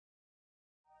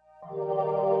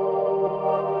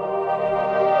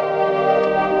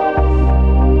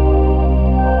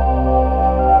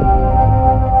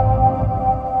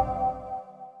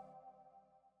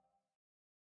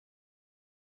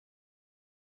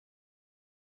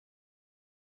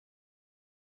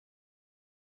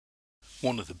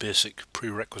one of the basic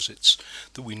prerequisites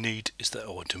that we need is that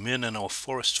our domain and our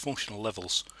forest functional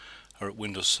levels are at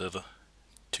Windows Server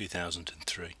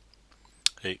 2003.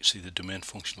 You can see the domain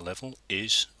functional level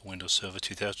is Windows Server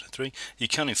 2003. You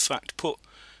can in fact put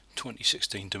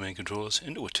 2016 domain controllers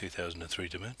into a 2003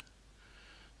 domain.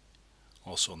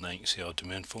 Also on there you can see our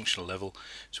domain functional level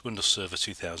is Windows Server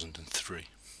 2003.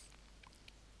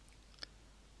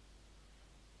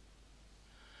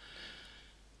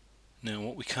 Now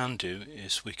what we can do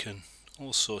is we can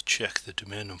also check the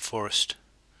domain and forest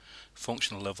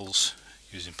functional levels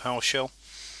using PowerShell.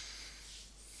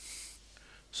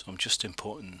 So I'm just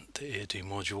importing the AD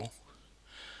module,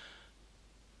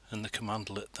 and the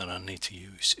commandlet that I need to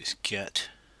use is get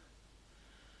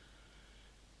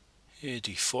AD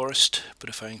forest, but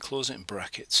if I enclose it in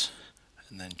brackets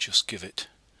and then just give it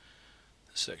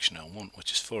the section I want,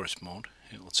 which is forest mode,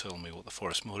 it will tell me what the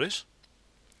forest mode is.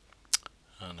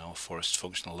 And our forest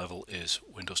functional level is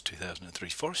Windows 2003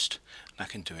 forest, and I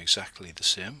can do exactly the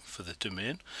same for the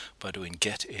domain by doing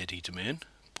get AD domain,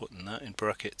 putting that in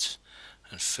brackets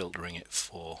and filtering it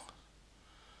for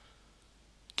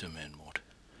domain mode.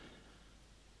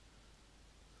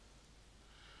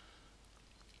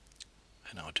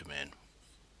 And our domain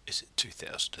is at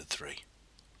 2003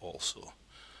 also.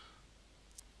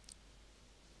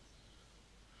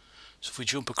 So if we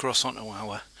jump across onto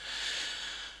our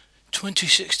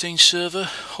 2016 server,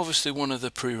 obviously one of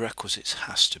the prerequisites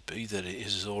has to be that it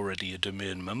is already a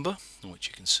domain member, which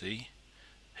you can see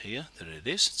here that it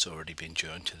is. It's already been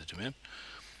joined to the domain.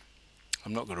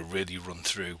 I'm not going to really run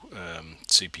through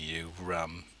CPU,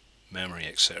 RAM, memory,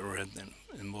 etc.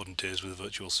 In modern days with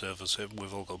virtual servers,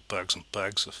 we've all got bags and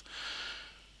bags of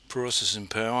processing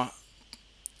power.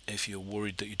 If you're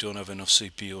worried that you don't have enough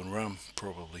CPU and RAM,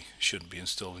 probably shouldn't be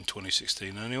installed in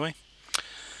 2016 anyway.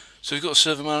 So we've got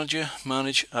Server Manager,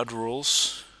 Manage, Add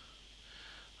Roles.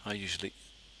 I usually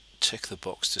tick the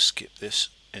box to skip this.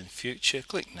 In future,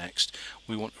 click Next.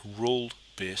 We want a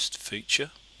role-based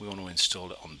feature. We want to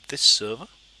install it on this server.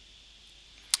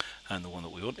 And the one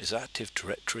that we want is Active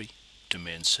Directory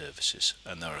Domain Services.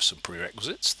 And there are some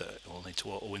prerequisites that we'll need to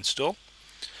auto-install.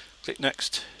 Click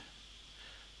Next,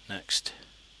 Next,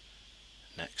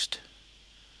 Next,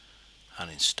 and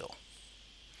Install.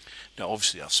 Now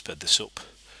obviously I've sped this up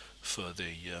for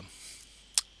the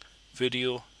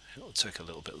video. It'll take a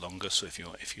little bit longer, so if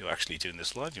you're actually doing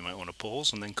this live, you might want to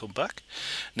pause and then come back.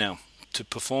 Now, to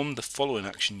perform the following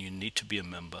action, you need to be a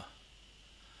member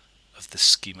of the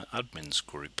Schema Admins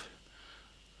group,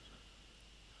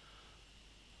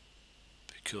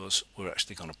 because we're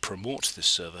actually going to promote this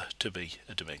server to be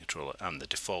a domain controller, and the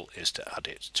default is to add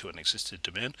it to an existing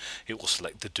domain. It will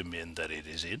select the domain that it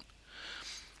is in,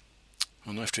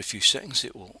 and after a few seconds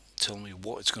it will tell me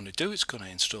what it's going to do. It's going to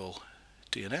install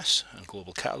DNS and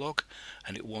Global Catalog,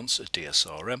 and it wants a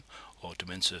DSRM or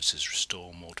Domain Services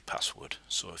Restore Mode password.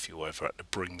 So if you ever had to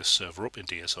bring the server up in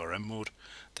DSRM mode,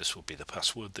 this will be the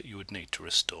password that you would need to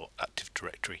restore Active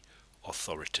Directory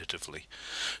authoritatively.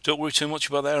 Don't worry too much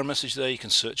about the error message there. You can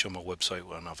search on my website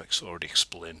where I've already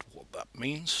explained what that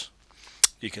means.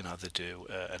 You can either do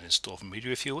an install from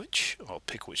media if you wish, or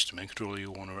pick which domain controller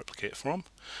you want to replicate from.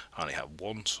 I only have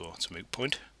one, so it's a moot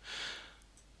point.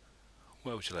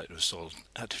 Where would you like to install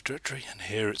Active Directory? And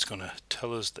here it's going to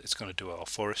tell us that it's going to do our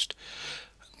forest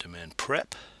domain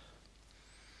prep.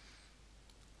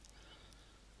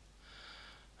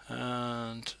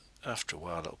 And after a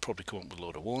while it'll probably come up with a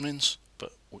load of warnings,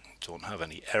 but we don't have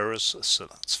any errors, so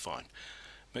that's fine.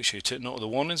 Make sure you take note of the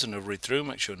warnings and read through,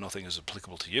 make sure nothing is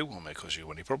applicable to you or may cause you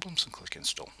any problems, and click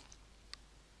Install.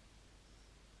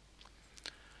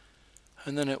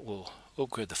 And then it will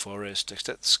upgrade the forest,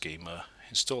 extend the schema,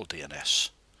 install DNS,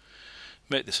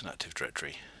 make this an Active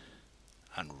Directory,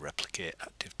 and replicate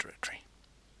Active Directory.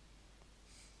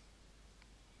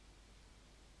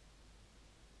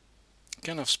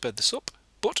 Again, I've sped this up,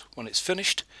 but when it's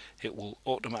finished it will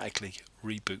automatically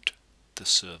reboot the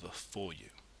server for you.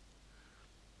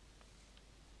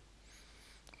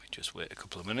 Just wait a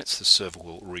couple of minutes, the server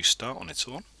will restart on its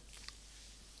own.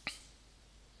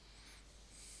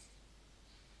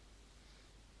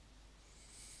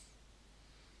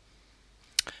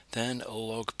 Then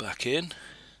log back in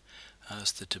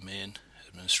as the domain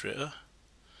administrator.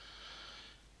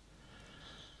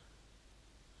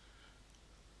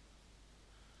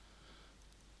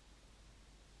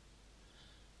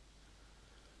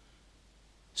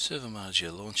 Server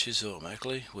Manager launches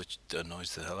automatically, which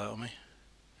annoys the hell out of me.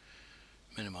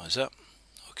 Minimize that.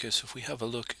 Okay, so if we have a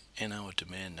look in our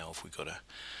domain now, if we got a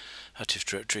Active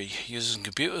Directory users and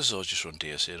computers, or just run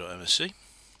dsa.msc,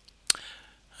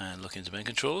 And look in domain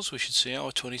controllers, we should see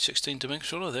our 2016 domain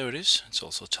controller. There it is. It's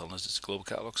also telling us it's a global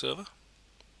catalog server.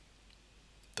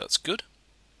 That's good.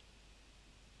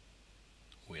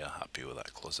 We are happy with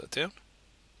that. Close that down.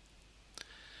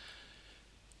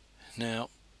 Now,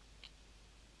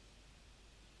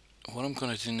 what I'm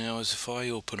going to do now is if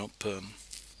I open up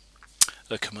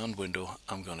the command window,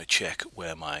 I'm going to check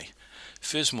where my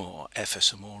FSMO or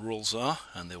FSMO rules are,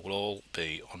 and they will all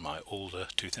be on my older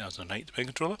 2008 domain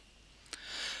controller.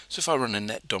 So if I run a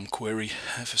netdom query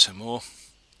FSMO,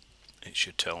 it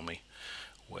should tell me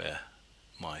where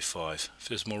my 5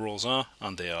 FSMO rules are,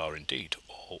 and they are indeed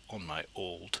all on my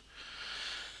old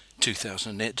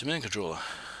 2008 domain controller.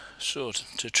 So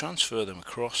to transfer them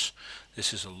across,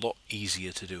 this is a lot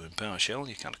easier to do in PowerShell.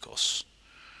 You can of course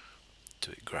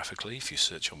do it graphically if you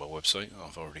search on my website.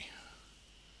 I've already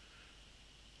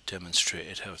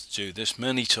demonstrated how to do this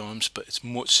many times, but it's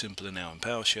much simpler now in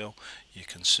PowerShell. You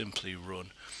can simply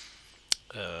run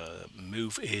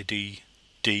move add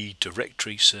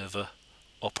directory server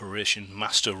operation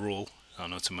master role. I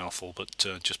know it's a mouthful, but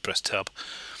just press tab.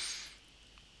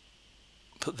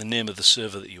 Put the name of the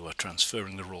server that you are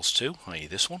transferring the roles to, i.e.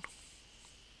 this one,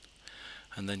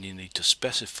 and then you need to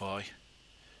specify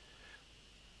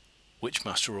which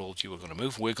master roles you are going to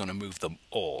move. We're going to move them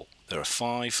all. There are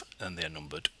 5 and they're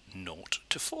numbered 0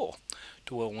 to 4.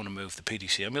 Do I want to move the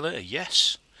PDC emulator?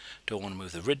 Yes. Do I want to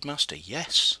move the RID master?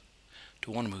 Yes.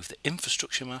 Do I want to move the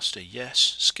infrastructure master?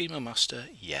 Yes. Schema master?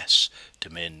 Yes.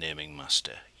 Domain naming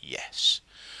master? Yes.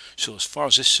 So as far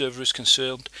as this server is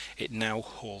concerned, it now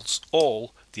holds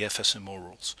all the FSMO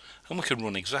rules, and we can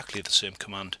run exactly the same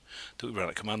command that we ran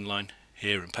at command line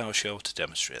here in PowerShell to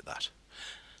demonstrate that.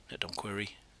 netdom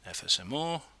query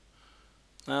FSMO,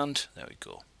 and there we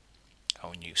go.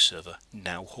 Our new server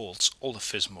now holds all the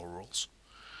FSMO rules.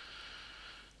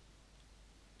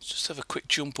 Let's just have a quick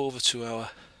jump over to our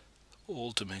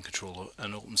old domain controller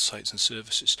and open sites and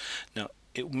services. Now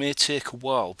it may take a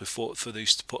while for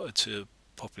these to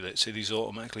populate. See, these are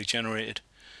automatically generated.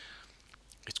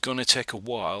 It's going to take a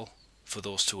while for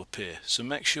those to appear, so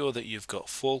make sure that you've got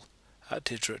full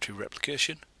Active Directory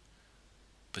replication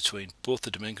between both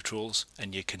the domain controllers,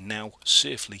 and you can now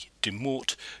safely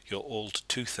demote your old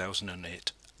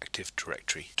 2008 Active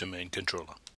Directory domain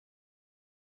controller.